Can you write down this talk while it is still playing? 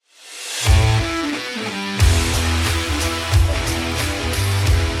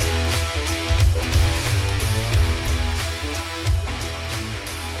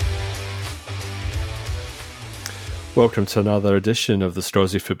welcome to another edition of the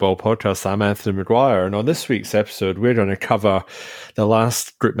Strozzy Football Podcast. I'm Anthony McGuire, and on this week's episode, we're going to cover the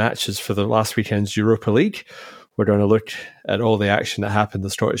last group matches for the last weekend's Europa League. We're going to look at all the action that happened in the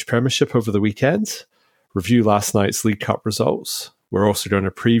Scottish Premiership over the weekend, review last night's League Cup results. We're also going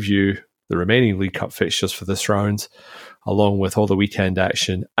to preview the remaining League Cup fixtures for this round, along with all the weekend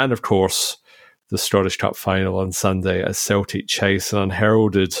action, and of course, the Scottish Cup final on Sunday as Celtic chase an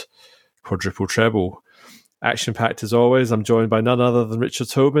unheralded quadruple treble. Action-packed as always. I'm joined by none other than Richard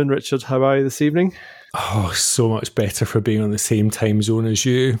Tobin. Richard, how are you this evening? Oh, so much better for being on the same time zone as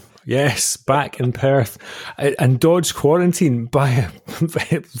you. Yes, back in Perth and dodged quarantine by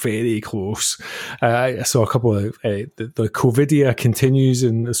very close. I saw a couple of the COVIDia continues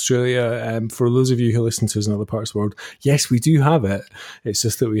in Australia. For those of you who listen to us in other parts of the world, yes, we do have it. It's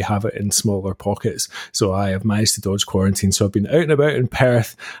just that we have it in smaller pockets. So I have managed to dodge quarantine. So I've been out and about in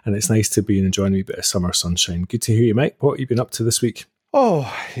Perth, and it's nice to be enjoying a wee bit of summer sunshine. Good to hear you, Mike. What have you been up to this week?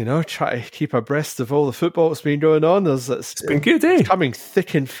 Oh, try to keep abreast of all the football that's been going on. It's been good, eh? It's coming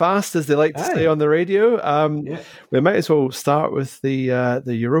thick and fast, as they like to say on the radio. We might as well start with the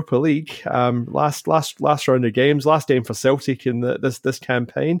Europa League. Last round of games, last game for Celtic in this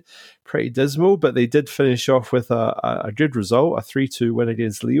campaign. Pretty dismal, but they did finish off with a good result, a 3-2 win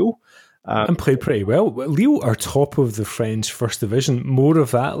against Lille. And played pretty well. Lille are top of the French First Division. More of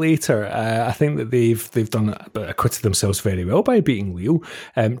that later. I think that they've done acquitted themselves very well by beating Lille.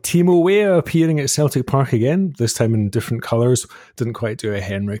 Timo Weah appearing at Celtic Park again, this time in different colours. Didn't quite do a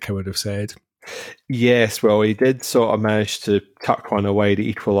Henrik, I would have said. Yes, well, he did sort of manage to tuck one away to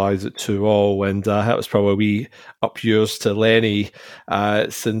equalise it 2-2, and that was probably a wee up yours to Lenny,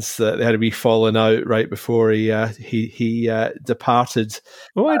 since they had a wee falling out right before he departed.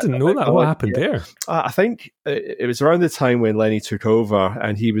 Oh, I didn't know that. What happened there? I think it was around the time when Lenny took over,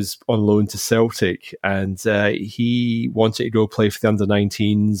 and he was on loan to Celtic, and he wanted to go play for the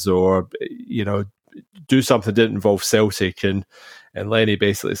under-19s or do something that didn't involve Celtic, and Lenny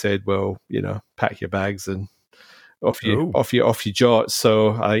basically said, "Well, pack your bags and off you jot."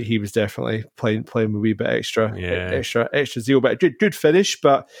 So he was definitely playing a wee bit extra zeal, but a good finish.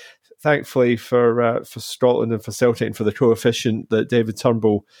 But thankfully for Scotland and for Celtic and for the coefficient that David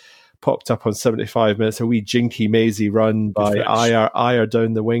Turnbull popped up on 75 minutes, a wee jinky mazy run by Ayer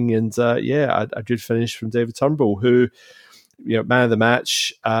down the wing, and a good finish from David Turnbull, who, man of the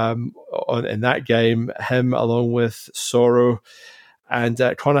match in that game, him along with Soro and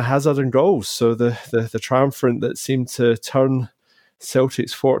Conor Hazard in goals. So the triumphant that seemed to turn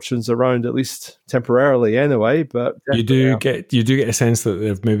Celtic's fortunes around, at least temporarily anyway. But you do get a sense that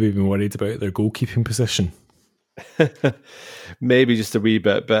they've maybe been worried about their goalkeeping position. Maybe just a wee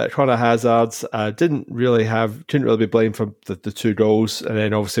bit, but Conor Hazard couldn't really be blamed for the two goals, and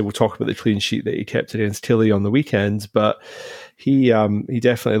then obviously we'll talk about the clean sheet that he kept against Tilly on the weekend. But he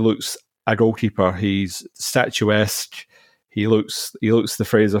definitely looks a goalkeeper. He's statuesque. He looks the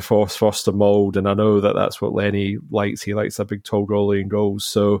Fraser Foster mould, and I know that that's what Lenny likes. He likes a big tall goalie in goals,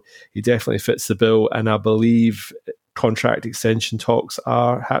 so he definitely fits the bill. And I believe contract extension talks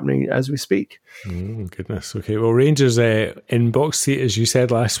are happening as we speak. Goodness. Okay, well, Rangers in box seat, as you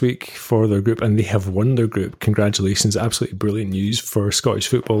said last week, for their group, and they have won their group. Congratulations. Absolutely brilliant news for Scottish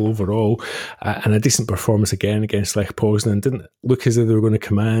football overall, and a decent performance again against Lech Poznan. Didn't look as though they were going to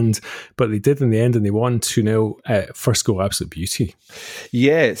command, but they did in the end, and they won 2-0. First goal, absolute beauty.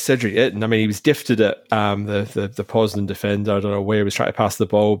 Yeah, Cedric Itten. I mean, he was gifted at the Poznan defender. I don't know where he was trying to pass the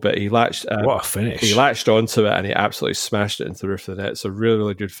ball, but he latched. What a finish. He latched onto it, and he absolutely smashed it into the roof of the net. So really,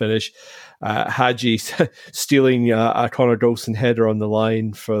 really good finish. Hadji stealing a Connor Dolson header on the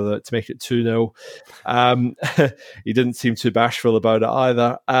line to make it 2-0. He didn't seem too bashful about it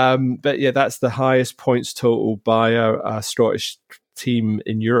either. But yeah, that's the highest points total by a Scottish team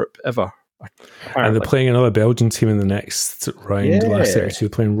in Europe ever. Apparently. And they're playing another Belgian team in the next round. Last 32,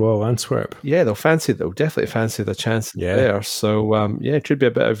 playing Royal Antwerp. Yeah, they'll definitely fancy the chance there. So it could be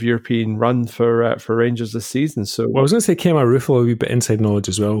a bit of European run for Rangers this season. So I was going to say Kemar Ruffalo, a wee bit inside knowledge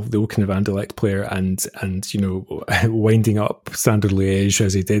as well, the old kind of Anderlecht player, and winding up Standard Liège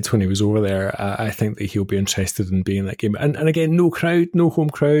as he did when he was over there. I think that he'll be interested in being in that game. And again, no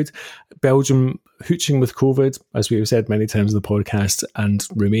home crowd. Belgium hooching with COVID, as we have said many times in the podcast, and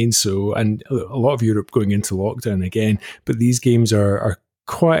remains so. And a lot of Europe going into lockdown again. But these games are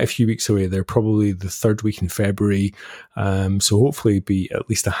quite a few weeks away. They're probably the third week in February. So hopefully be at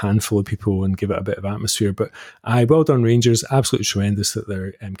least a handful of people and give it a bit of atmosphere. But well done Rangers. Absolutely tremendous that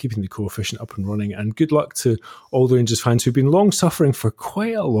they're keeping the coefficient up and running. And good luck to all the Rangers fans who've been long suffering for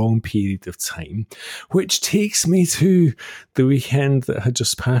quite a long period of time, which takes me to the weekend that had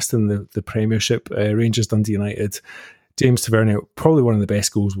just passed in the Premiership. Rangers Dundee United. James Tavernier, probably one of the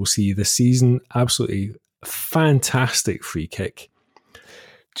best goals we'll see this season. Absolutely fantastic free kick.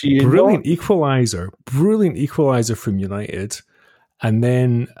 Brilliant equaliser from United. And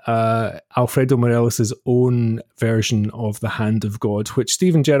then Alfredo Morelos' own version of the hand of God, which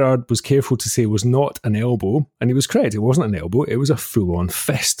Steven Gerrard was careful to say was not an elbow. And he was correct, it wasn't an elbow, it was a full-on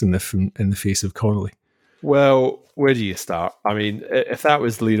fist in the face of Connolly. Well, where do you start? I mean, if that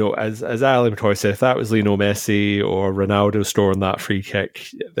was Lionel, as Ali McCoy said, if that was Lionel Messi or Ronaldo scoring that free kick,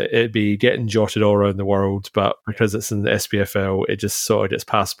 it'd be getting jotted all around the world. But because it's in the SPFL, it just sort of gets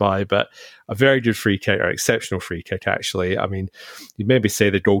passed by. But a very good free kick, or exceptional free kick, actually. I mean, you'd maybe say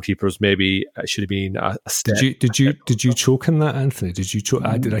the goalkeepers maybe should have been a step. Did you choke in that, Anthony? Did you choke?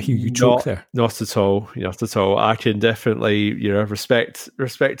 Did I hear you choke there? Not at all. Not at all. I can definitely, respect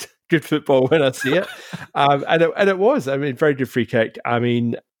good football when I see it. And it was, I mean, very good free kick. I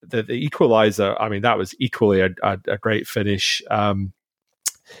mean, the equaliser, I mean, that was equally a great finish. Tight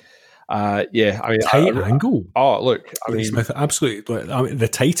angle. Oh, look, I mean, Smith, absolutely. I mean, the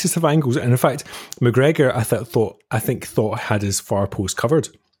tightest of angles. And in fact, McGregor, I thought had his far post covered.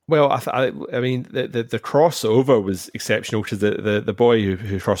 Well, I mean, the crossover was exceptional because the boy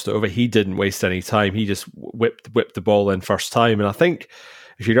who crossed it over, he didn't waste any time. He just whipped the ball in first time. And I think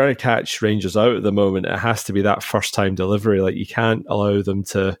if you're going to catch Rangers out at the moment, it has to be that first time delivery. Like, you can't allow them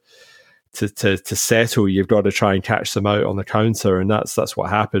to settle. You've got to try and catch them out on the counter, and that's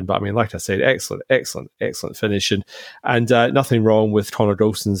what happened. But I mean, like I said, excellent finish, and nothing wrong with Connor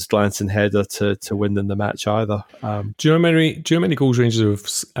Golson's glancing header to win in the match either. Do you know how many goals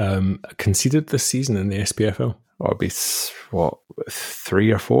Rangers have conceded this season in the SPFL? It'd be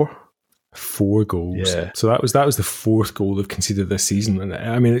 3 or 4. 4 goals. Yeah. So that was the 4th goal they've conceded this season. And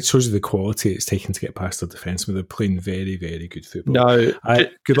I mean, it shows you the quality it's taken to get past their defensemen. They're playing very, very good football. No,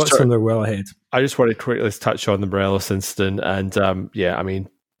 good luck to them. They're well ahead. I just want to quickly touch on the Morelos incident, and I mean,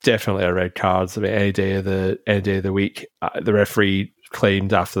 definitely a red card. I mean, any day of the week. The referee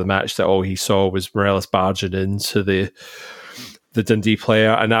claimed after the match that all he saw was Morelos barging into the Dundee player,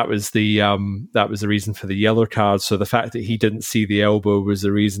 and that was the reason for the yellow card. So the fact that he didn't see the elbow was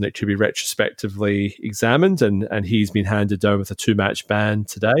the reason it could be retrospectively examined, and he's been handed down with a 2-match ban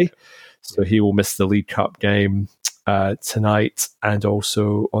today. So he will miss the League Cup game tonight, and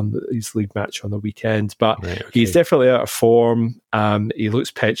also on his league match on the weekend. But right, okay. He's definitely out of form. He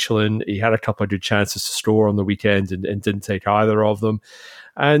looks petulant. He had a couple of good chances to score on the weekend and didn't take either of them.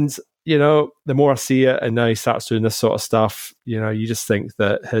 And the more I see it, and now he starts doing this sort of stuff, you just think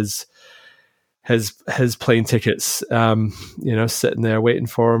that his plane tickets, sitting there waiting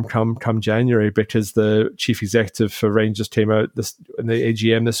for him come January, because the chief executive for Rangers came out in the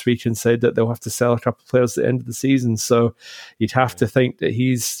AGM this week and said that they'll have to sell a couple of players at the end of the season. So you'd have to think that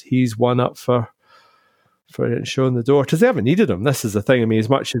he's one up for showing the door, because they haven't needed him. This is the thing. I mean, as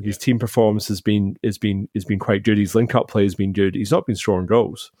much as his team performance has been quite good, his link-up play has been good, he's not been scoring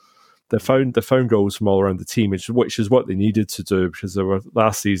goals. They found goals from all around the team, which is what they needed to do, because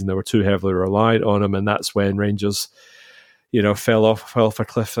last season they were too heavily reliant on him, and that's when Rangers, fell off a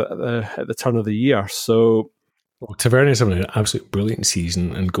cliff at the turn of the year. So, Tavernier's having an absolute brilliant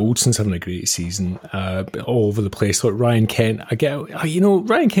season, and Goldson's having a great season, all over the place. Like Ryan Kent,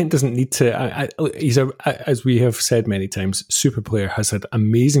 Ryan Kent doesn't need to. He's as we have said many times, super player, has had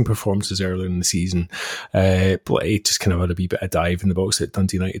amazing performances earlier in the season, but he just kind of had a wee bit of dive in the box at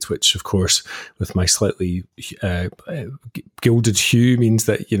Dundee United, which, of course, with my slightly gilded hue, means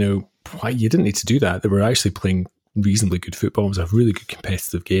that you didn't need to do that. They were actually playing reasonably good football. It was a really good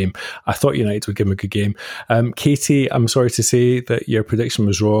competitive game. I thought United would give him a good game. Katie, I'm sorry to say that your prediction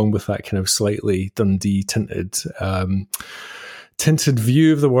was wrong with that kind of slightly Dundee tinted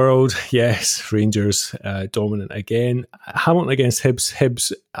view of the world. Yes, Rangers dominant again. Hamilton against Hibs.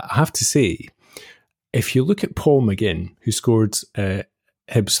 Hibs, I have to say, if you look at Paul McGinn, who scored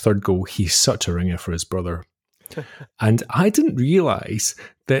Hibs' third goal, he's such a ringer for his brother. And I didn't realise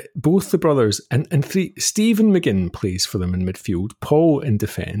that both the brothers and Stephen McGinn plays for them in midfield, Paul in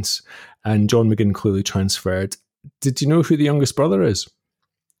defence, and John McGinn clearly transferred. Did you know who the youngest brother is?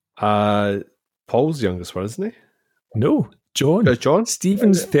 Paul's the youngest one, isn't he? No, John. John?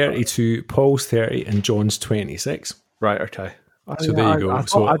 Stephen's 32, Paul's 30, and John's 26. Right, okay. So there you go.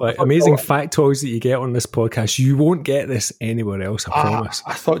 Amazing factoids that you get on this podcast. You won't get this anywhere else, I promise.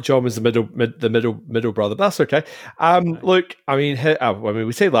 I thought John was the middle brother, but that's okay. Look, I mean,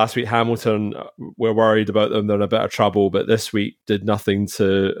 we said last week Hamilton, we're worried about them. They're in a bit of trouble, but this week did nothing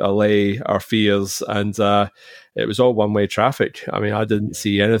to allay our fears, and it was all one-way traffic. I mean, I didn't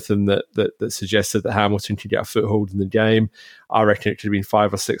see anything that suggested that Hamilton could get a foothold in the game. I reckon it could have been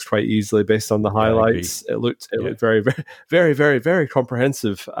 5 or 6 quite easily based on the highlights. It looked very, very, very, very, very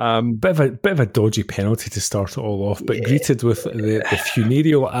comprehensive. Bit of a dodgy penalty to start it all off, but greeted with the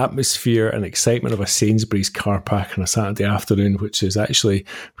funereal atmosphere and excitement of a Sainsbury's car park on a Saturday afternoon, which is actually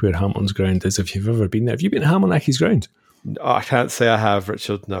where Hamilton's ground is. If you've ever been there, have you been to Hamilton's ground? I can't say I have,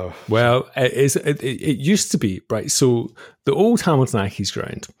 Richard, no. Well, it used to be, right? So the old Hamilton Accies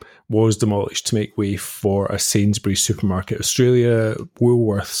ground was demolished to make way for a Sainsbury's supermarket. Australia,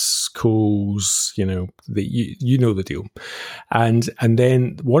 Woolworths, Coles, you know the deal. And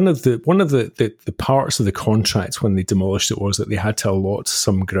then one of the parts of the contract when they demolished it was that they had to allot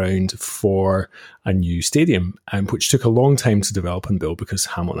some ground for a new stadium, which took a long time to develop and build because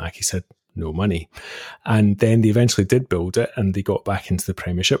Hamilton Accies had no money. And then they eventually did build it and they got back into the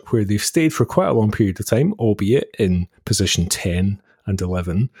Premiership, where they've stayed for quite a long period of time, albeit in position 10 and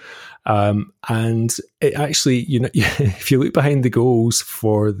 11. And it actually, you know, if you look behind the goals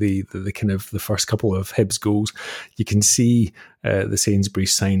for the kind of the first couple of Hibs goals, you can see the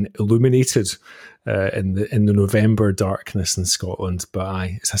Sainsbury's sign illuminated in the November darkness in Scotland. But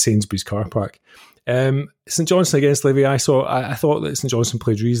it's a Sainsbury's car park. St Johnstone against Livy, I thought that St Johnstone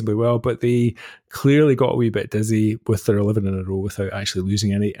played reasonably well, but they clearly got a wee bit dizzy with their 11 in a row without actually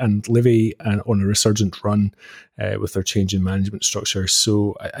losing any, and Livy on a resurgent run with their change in management structure.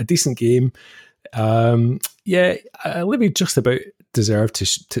 So a decent game. Livy just about deserved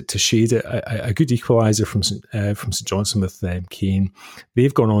to shade it. A good equaliser from St Johnstone with Kane.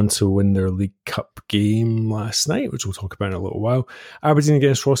 They've gone on to win their League Cup game last night, which we'll talk about in a little while. Aberdeen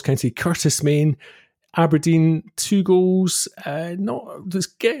against Ross County. Curtis Main. Aberdeen 2 goals. There's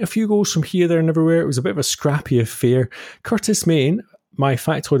getting a few goals from here, there, and everywhere. It was a bit of a scrappy affair. Curtis Main, my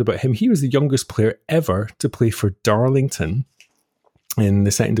factoid about him, he was the youngest player ever to play for Darlington in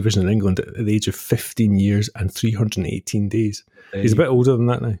the second division in England at the age of 15 years and 318 days. He's a bit older than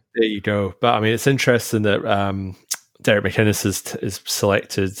that now. There you go. But I mean, it's interesting that Derek McInnes is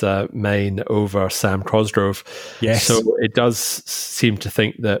selected Main over Sam Cosgrove. Yes. So it does seem to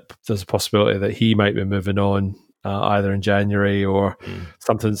think that there's a possibility that he might be moving on either in January or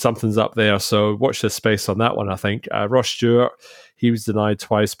something's up there. So watch this space on that one, I think. Ross Stewart, he was denied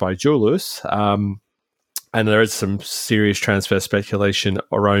twice by Joe Lewis. And there is some serious transfer speculation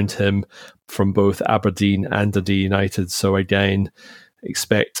around him from both Aberdeen and Dundee United. So again,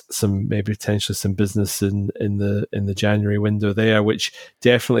 expect potentially some business in the January window there, which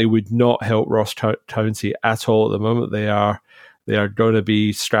definitely would not help Ross County at all at the moment. They are going to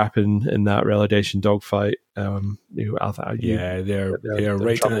be scrapping in that relegation dogfight. They're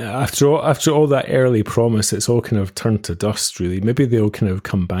right. After all that early promise, it's all kind of turned to dust. Really, maybe they'll kind of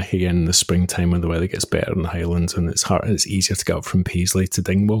come back again in the springtime when the weather gets better in the Highlands and it's easier to get up from Paisley to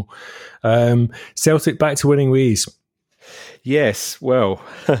Dingwall. Celtic back to winning ways. Yes, well,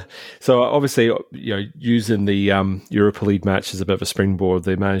 so obviously, using the Europa League match as a bit of a springboard,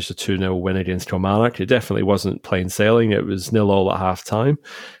 they managed a 2-0 win against Kilmarnock. It definitely wasn't plain sailing. It was 0-0 at half-time.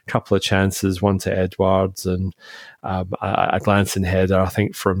 A couple of chances, one to Edwards and a glancing header, I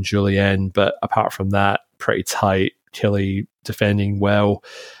think, from Julien. But apart from that, pretty tight. Kelly defending well.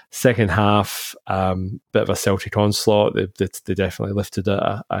 Second half, bit of a Celtic onslaught. They definitely lifted it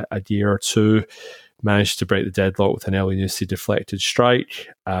a gear or two. Managed to break the deadlock with an Elyounoussi deflected strike,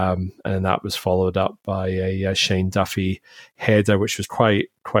 and that was followed up by a Shane Duffy header, which was quite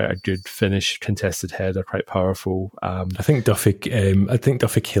a good finish, contested header, quite powerful. I think Duffy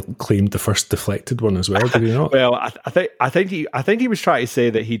claimed the first deflected one as well. Did he not? Well, I think he was trying to say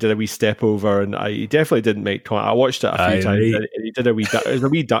that he did a wee step over, and he definitely didn't make. I watched it a few times. And he did it was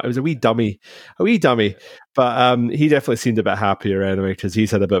a wee dummy. But he definitely seemed a bit happier anyway, because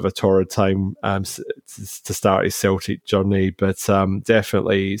he's had a bit of a torrid time to start his Celtic journey. But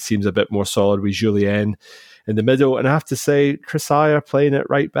definitely seems a bit more solid with Julien in the middle. And I have to say, Chris Ayer playing it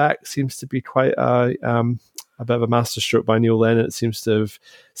right back seems to be quite a bit of a masterstroke by Neil Lennon. It seems to have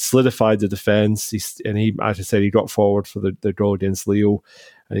solidified the defence. He, as I said, he got forward for the goal against Leo,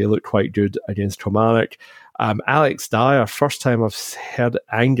 and he looked quite good against Kilmarnock. Alex Dyer, first time I've heard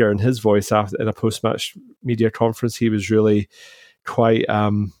anger in his voice in a post-match media conference. He was really quite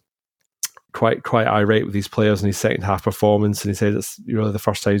irate with these players in his second half performance, and he said it's the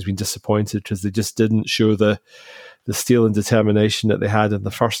first time he's been disappointed because they just didn't show the steel and determination that they had in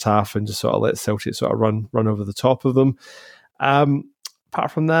the first half and just sort of let Celtic sort of run over the top of them.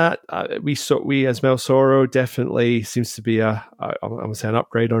 Apart from that, we as Mel Soro definitely seems to be I'm going to say an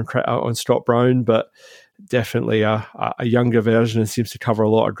upgrade on Scott Brown, but definitely a younger version, and seems to cover a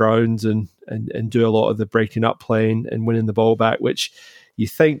lot of ground and do a lot of the breaking up playing and winning the ball back, which you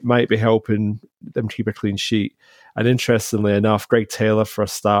think might be helping them keep a clean sheet. And interestingly enough, Greg Taylor for a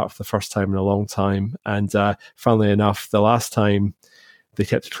start for the first time in a long time. And funnily enough, the last time they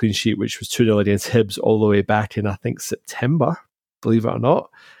kept a clean sheet, which was 2-0 against Hibs all the way back in, I think, September, believe it or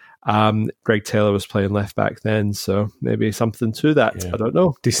not. Greg Taylor was playing left back then, so maybe something to that. Yeah. I don't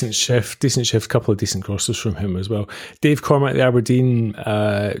know. Decent shift, couple of decent crosses from him as well. Dave Cormack, the Aberdeen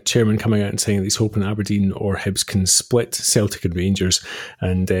chairman, coming out and saying that he's hoping Aberdeen or Hibs can split Celtic and Rangers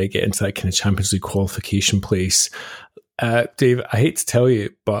and get into that kind of Champions League qualification place. Dave, I hate to tell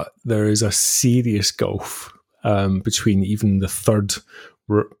you, but there is a serious gulf between even the third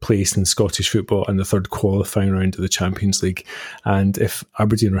place in Scottish football and the third qualifying round of the Champions League. And if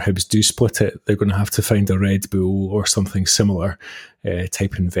Aberdeen or Hibs do split it, they're going to have to find a Red Bull or something similar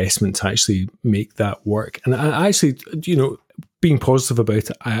type investment to actually make that work. And I actually, being positive about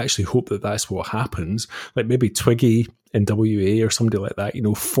it, I actually hope that that's what happens. Like maybe Twiggy in WA or somebody like that,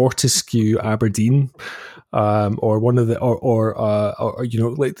 Fortescue Aberdeen, or one of the, or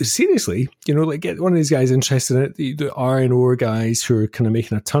like seriously, like get one of these guys interested in it. The R&O guys who are kind of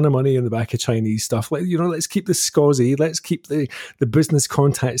making a ton of money in the back of Chinese stuff. Like, let's keep the SCSI, let's keep the business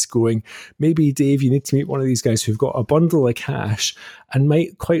contacts going. Maybe Dave, you need to meet one of these guys who've got a bundle of cash and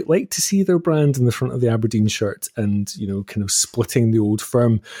might quite like to see their brand in the front of the Aberdeen shirt, and kind of splitting the old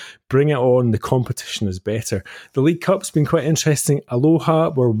firm. Bring it on. The competition is better. The League Cup's been quite interesting. Aloha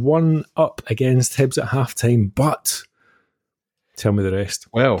were 1-up against Hibs at halftime, but tell me the rest.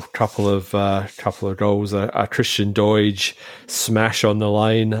 Well, couple of goals. A Christian Doidge smash on the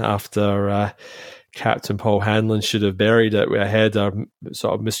line after Captain Paul Hanlon should have buried it with a header,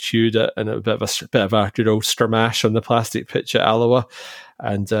 sort of miscued it, and a bit of a good old skirmash on the plastic pitch at Alloa,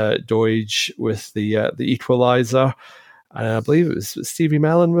 and Doidge with the equaliser. And I believe it was Stevie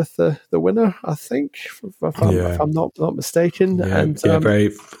Mellon with the winner, I think, if I'm not mistaken. Yeah, and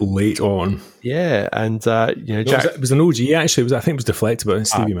very late on. Yeah, and Jack, it was an OG actually. I think it was deflected, but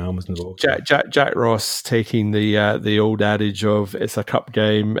Stevie Mellon was involved. Jack Ross taking the old adage of it's a cup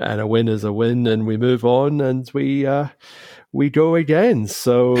game and a win is a win, and we move on and we go again.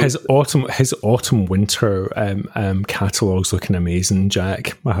 So his autumn winter catalogue's looking amazing,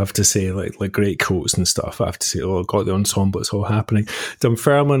 Jack. I have to say, like great coats and stuff. I have to say, got the ensemble, it's all happening.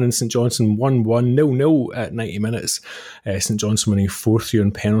 Dunfermline and St Johnstone 1-1, 0-0 at 90 minutes. St Johnstone winning 4-3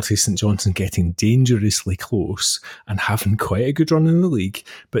 on penalty. St Johnstone getting dangerously close and having quite a good run in the league,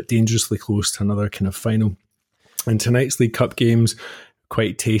 but dangerously close to another kind of final. And tonight's League Cup games,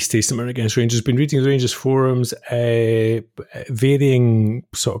 quite tasty. St Mirren against Rangers. Been reading the Rangers forums, varying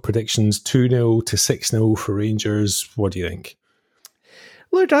sort of predictions, 2-0 to 6-0 for Rangers. What do you think?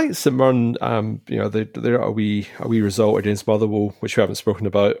 Look, I think St Mirren, they're a wee result against Motherwell, which we haven't spoken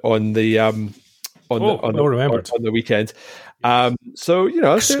about on the weekend.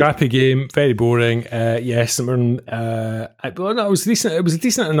 Scrappy game, very boring. Yes, St Mirren. It was decent. It was a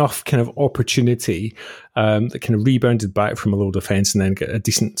decent enough kind of opportunity that kind of rebounded back from a low defence and then get a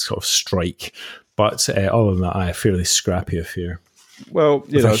decent sort of strike. But other than that, a fairly scrappy affair. Well,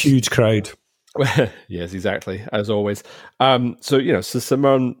 with a huge crowd. Yes, exactly, as always. So St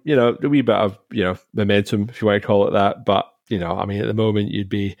Mirren, a wee bit of momentum, if you want to call it that. But at the moment, you'd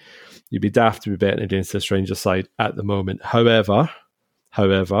be daft to be betting against this Rangers side at the moment. However,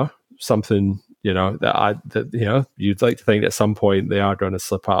 something that you'd like to think at some point they are going to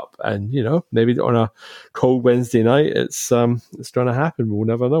slip up, and maybe on a cold Wednesday night it's going to happen. We'll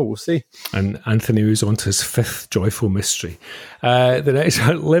never know. We'll see. And Anthony moves on to his fifth joyful mystery. The next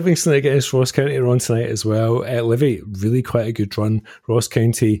Livingston against Ross County are on tonight as well. Livy, really quite a good run. Ross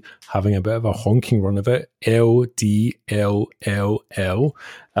County having a bit of a honking run of it. LDLLL.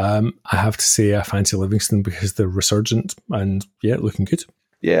 I have to say I fancy Livingston because they're resurgent and looking good.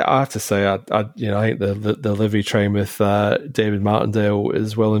 Yeah, I have to say, I think the Livy train with David Martindale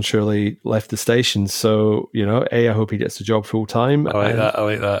is well and surely left the station. So, I hope he gets the job full time. I like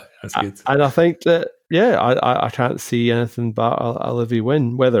that. That's good. And I think that, I can't see anything but a Livy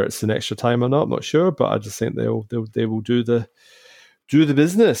win. Whether it's an extra time or not, I'm not sure. But I just think they will do the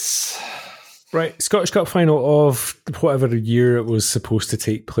business. Right, Scottish Cup final of whatever year it was supposed to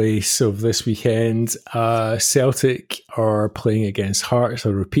take place of this weekend. Celtic are playing against Hearts,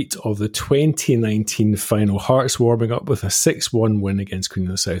 a repeat of the 2019 final. Hearts warming up with a 6-1 win against Queen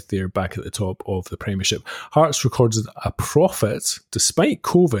of the South. They're back at the top of the Premiership. Hearts recorded a profit, despite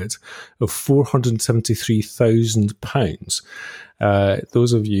COVID, of £473,000.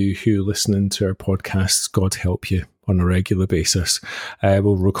 Those of you who listen to our podcasts, God help you, on a regular basis,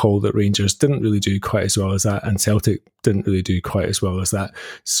 will recall that Rangers didn't really do quite as well as that, and Celtic didn't really do quite as well as that.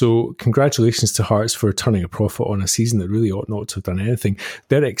 So congratulations to Hearts for turning a profit on a season that really ought not to have done anything.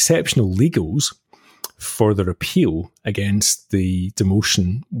 Their exceptional legals for their appeal against the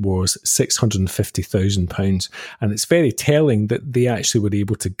demotion was £650,000, and it's very telling that they actually were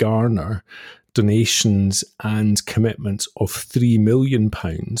able to garner donations and commitments of £3 million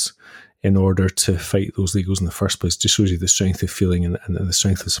in order to fight those legals in the first place. Just shows you the strength of feeling and the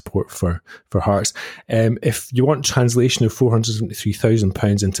strength of support for Hearts. If you want translation of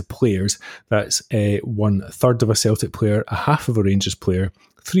 £473,000 into players, that's 1/3 of a Celtic player, a half of a Rangers player,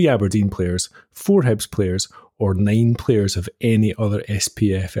 3 Aberdeen players, 4 Hibs players, or 9 players of any other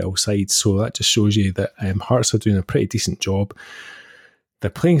SPFL side. So that just shows you that Hearts are doing a pretty decent job. They're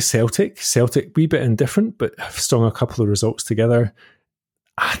playing Celtic, wee bit indifferent, but have strung a couple of results together.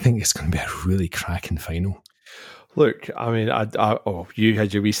 I think it's going to be a really cracking final. Look, I mean, you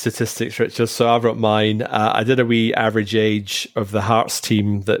had your wee statistics, Richard, so I've got mine. I did a wee average age of the Hearts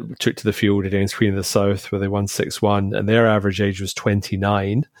team that took to the field against Queen of the South, where they won 6-1, and their average age was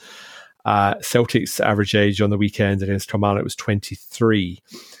 29. Celtic's average age on the weekend against Kilmarnock was 23.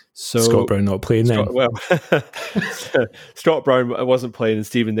 So Scott Brown not playing then. Well, Scott Brown wasn't playing, and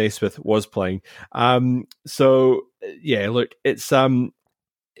Stephen Naismith was playing. So yeah, look, it's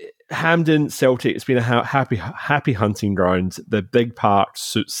Hampden, Celtic. It's been a happy hunting ground. The big park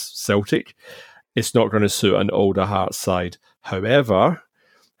suits Celtic. It's not going to suit an older Hearts side. However,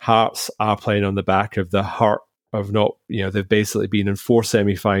 Hearts are playing on the back of the hurt of not. They've basically been in 4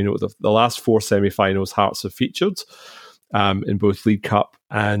 semi-finals. The last 4 semi-finals, Hearts have featured in both League Cup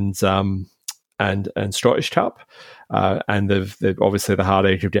and Scottish Cup, and they've obviously the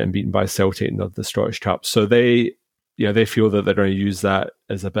heartache of getting beaten by Celtic in the Scottish Cup. So they feel that they're going to use that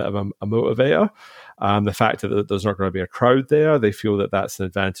as a bit of a motivator. The fact that there's not going to be a crowd there, they feel that that's an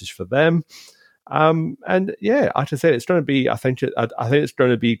advantage for them. And yeah, I should say it's going to be. I think it's going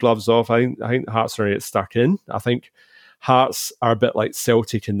to be gloves off. I think Hearts are going to get stuck in. I think Hearts are a bit like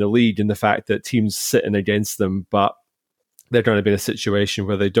Celtic in the league in the fact that teams sitting against them, but they're going to be in a situation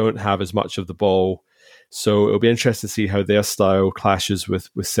where they don't have as much of the ball. So it'll be interesting to see how their style clashes with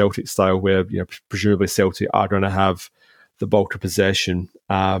Celtic style, where presumably Celtic are going to have the bulk of possession.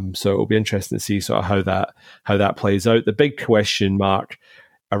 So it'll be interesting to see sort of how that plays out. The big question mark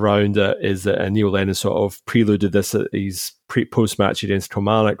around it is that Neil Lennon sort of preluded this at his post match against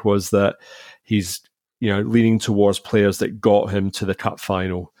Kilmarnock, was that he's leaning towards players that got him to the cup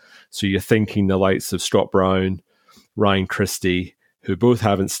final. So you're thinking the likes of Scott Brown, Ryan Christie, who both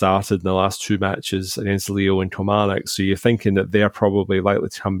haven't started in the last 2 matches against Leo and Kilmarnock. So you're thinking that they're probably likely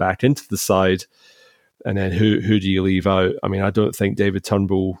to come back into the side. And then who do you leave out? I mean, I don't think David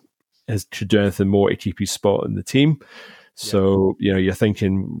Turnbull should do anything more to keep his spot in the team. So, you're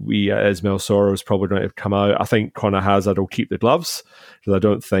thinking Ismail Soro is probably going to come out. I think Conor Hazard will keep the gloves, because I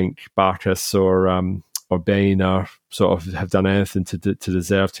don't think Barkas or Bain are sort of have done anything to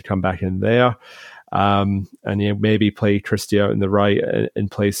deserve to come back in there. And maybe play Christie out in the right in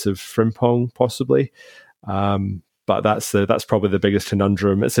place of Frimpong, possibly. But that's probably the biggest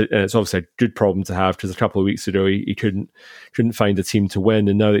conundrum. It's obviously a good problem to have, because a couple of weeks ago he couldn't find a team to win,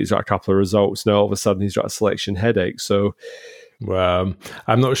 and now that he's got a couple of results, now all of a sudden he's got a selection headache. So, well,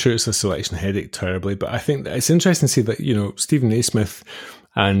 I'm not sure it's a selection headache terribly, but I think that it's interesting to see that Stephen Naismith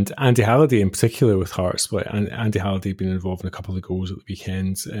and Andy Halliday in particular with Hearts, but Andy Halliday being involved in a couple of goals at the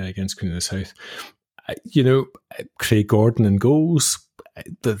weekend against Queen of the South. Craig Gordon in goals.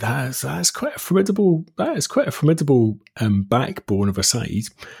 That's quite a formidable. That is quite a formidable backbone of a side,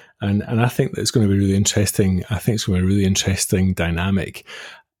 and I think that it's going to be really interesting. I think it's going to be a really interesting dynamic.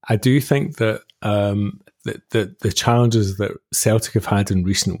 I do think that the challenges that Celtic have had in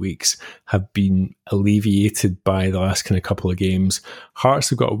recent weeks have been alleviated by the last kind of couple of games. Hearts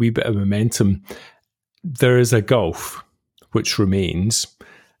have got a wee bit of momentum. There is a gulf which remains,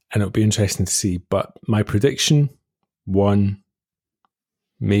 and it'll be interesting to see. But my prediction, 1,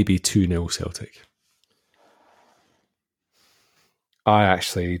 maybe 2-0 Celtic. I've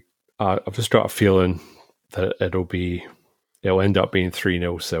just got a feeling that it'll be It'll end up being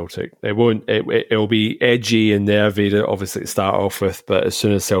 3-0 Celtic. It won't. It'll be edgy and nervy, obviously, to start off with. But as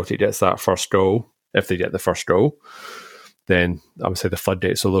soon as Celtic gets that first goal, if they get the first goal, then I would say the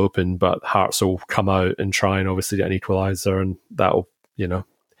floodgates will open. But Hearts will come out and try and obviously get an equaliser, and that'll,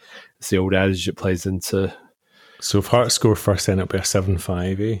 it's the old adage that plays into. So if Hearts score first, then it'll be a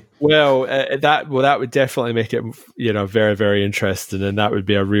 7-5, eh? Well, that would definitely make it, very, very interesting, and that would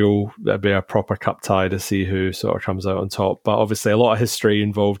be a proper cup tie to see who sort of comes out on top. But obviously, a lot of history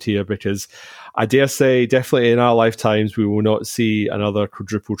involved here, because I dare say, definitely in our lifetimes, we will not see another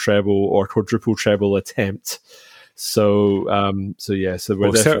quadruple treble or quadruple treble attempt. So we're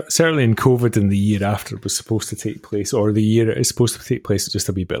certainly in COVID and the year after it was supposed to take place, or the year it is supposed to take place just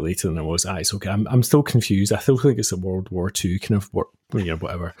a wee bit later than it was. It's okay. I'm still confused. I still think it's a World War II kind of work,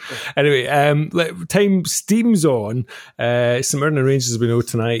 whatever. Anyway, time steams on. St Mirren and Rangers, as we know,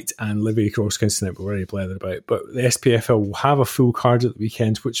 tonight, and Livy Cross County tonight, we're already blathered about. But the SPFL will have a full card at the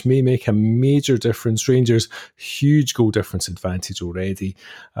weekend, which may make a major difference. Rangers, huge goal difference advantage already.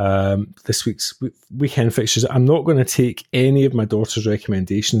 This week's weekend fixtures, I'm not going to take any of my daughter's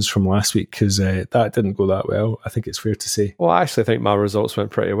recommendations from last week, because that didn't go that well, I think it's fair to say. Well, I actually think my results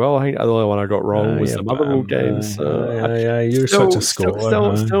went pretty well. I think the only one I got wrong was the Motherwell games. You're such a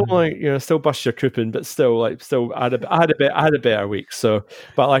scholar. Still bust your coupon, but still I had a better week. So,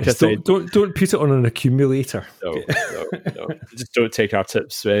 but like I said, don't put it on an accumulator. No. Just don't take our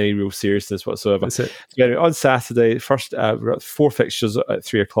tips with any real seriousness whatsoever. That's it. So anyway, on Saturday, first we've got 4 fixtures at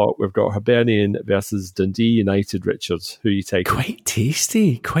 3:00. We've got Hibernian versus Dundee United. Richards, who you take? Quite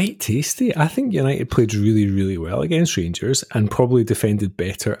tasty. I think United played really, really well against Rangers and probably defended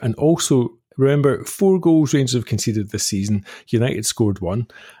better. And also, remember, 4 goals Rangers have conceded this season. United scored 1.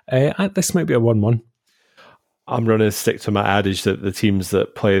 This might be a 1-1. I'm going to stick to my adage that the teams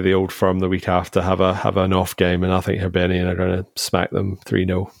that play the Old Firm the week after have an off game, and I think Hibernian are going to smack them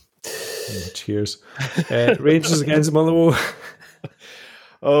 3-0. Cheers. Rangers against Motherwell.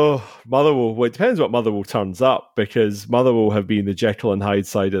 Oh, Motherwell. Well, it depends what Motherwell turns up, because Motherwell have been the Jekyll and Hyde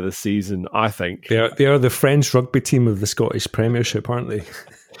side of the season, I think. They are the French rugby team of the Scottish Premiership, aren't they?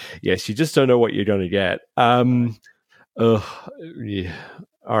 Yes, you just don't know what you're going to get. Yeah.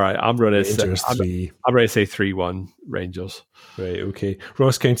 All right, I'm going to say 3-1 Rangers. Right, okay.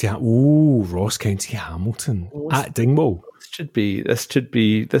 Ross County Hamilton at Dingwall. This should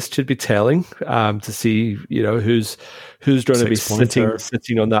be telling to see who's going to be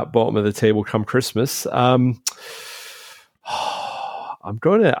sitting on that bottom of the table come Christmas. I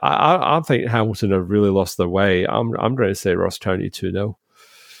think Hamilton have really lost their way. I'm going to say Ross County 2-0.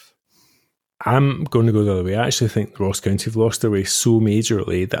 I'm going to go the other way. I actually think Ross County have lost their way so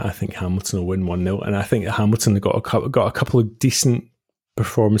majorly that I think Hamilton will win 1-0, and I think Hamilton have got a couple of decent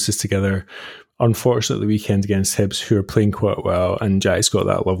performances together. Unfortunately, the weekend against Hibs, who are playing quite well, and Jack's got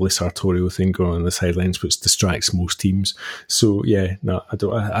that lovely Sartorio thing going on the sidelines, which distracts most teams. So yeah, no,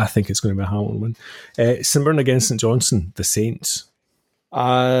 I think it's going to be a Hamilton win. St Mirren against St Johnstone, the Saints.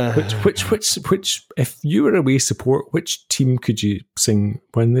 Which, if you were away support, which team could you sing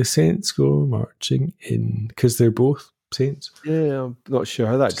when the Saints go marching in? Because they're both Saints. Yeah, I'm not sure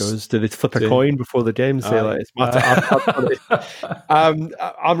how that goes. Do they flip a coin before the game? Say it's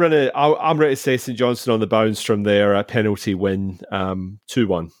I'm ready to say St Johnstone on the bounce from there, a penalty win,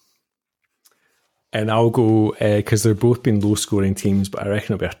 2-1. And I'll go, because they're both been low scoring teams, but I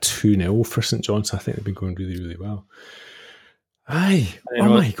reckon it'll be a 2-0 for St Johnstone. I think they've been going really, really well. Aye. Oh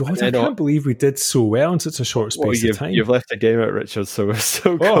my God, I can't believe we did so well in such a short space of time. You've left a game out, Richard, so we've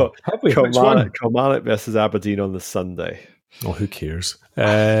still got Kilmarnock versus Aberdeen on the Sunday. Oh, who cares?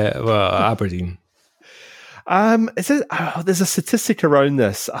 Well, Aberdeen. There's a statistic around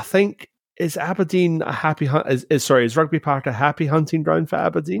this. I think, is Aberdeen a happy is Rugby Park a happy hunting ground for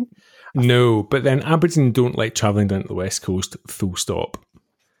Aberdeen? No, but then Aberdeen don't like travelling down to the West Coast, full stop.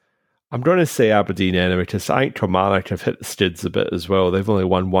 I'm going to say Aberdeen anyway, because I think Kilmarnock have hit the skids a bit as well. They've only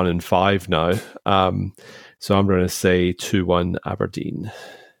won 1 in 5 now. So I'm going to say 2-1 Aberdeen.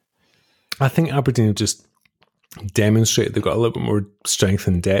 I think Aberdeen have just demonstrated they've got a little bit more strength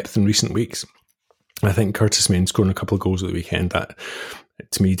and depth in recent weeks. I think Curtis Main scoring a couple of goals at the weekend, that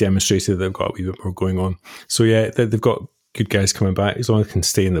to me demonstrated they've got a wee bit more going on. So yeah, they've got good guys coming back. As long as they can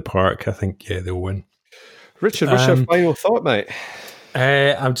stay in the park, I think they'll win. Richard, what's your final thought, mate?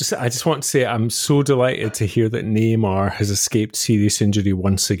 I just want to say I'm so delighted to hear that Neymar has escaped serious injury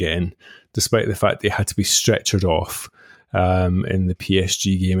once again, despite the fact they had to be stretchered off in the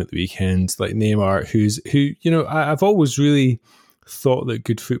PSG game at the weekend. Like Neymar, who I've always really thought that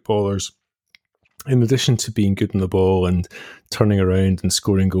good footballers in addition to being good on the ball and turning around and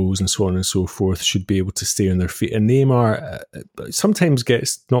scoring goals and so on and so forth, should be able to stay on their feet. And Neymar sometimes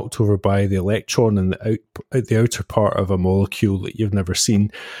gets knocked over by the electron in the outer part of a molecule that you've never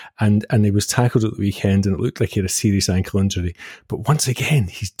seen. And he was tackled at the weekend, and it looked like he had a serious ankle injury. But once again,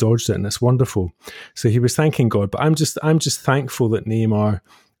 he's dodged it, and it's wonderful. So he was thanking God. But I'm just thankful that Neymar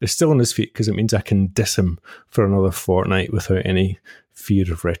is still on his feet, because it means I can diss him for another fortnight without any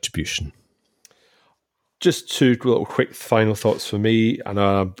fear of retribution. Just two little quick final thoughts for me, and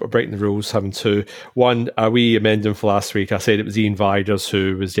I'm breaking the rules having two. One, are we amending for last week? I said it was Ian Viders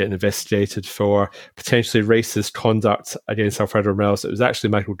who was getting investigated for potentially racist conduct against Alfredo Morelos. It was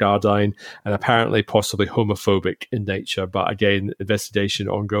actually Michael Gardine, and apparently possibly homophobic in nature. But again, investigation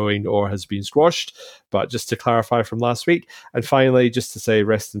ongoing or has been squashed. But just to clarify from last week. And finally, just to say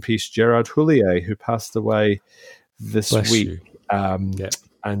rest in peace, Gerard Houllier, who passed away this week.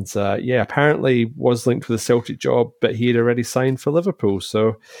 And apparently was linked with a Celtic job, but he had already signed for Liverpool.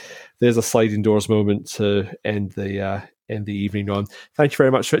 So there's a sliding doors moment to end the evening on. Thank you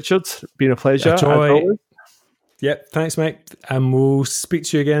very much, Richard. Been a pleasure. Yep, thanks, mate. And we'll speak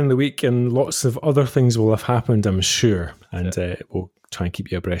to you again in the week, and lots of other things will have happened, I'm sure. And we'll try and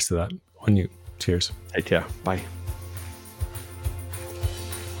keep you abreast of that. On you. Cheers. Take care. Bye.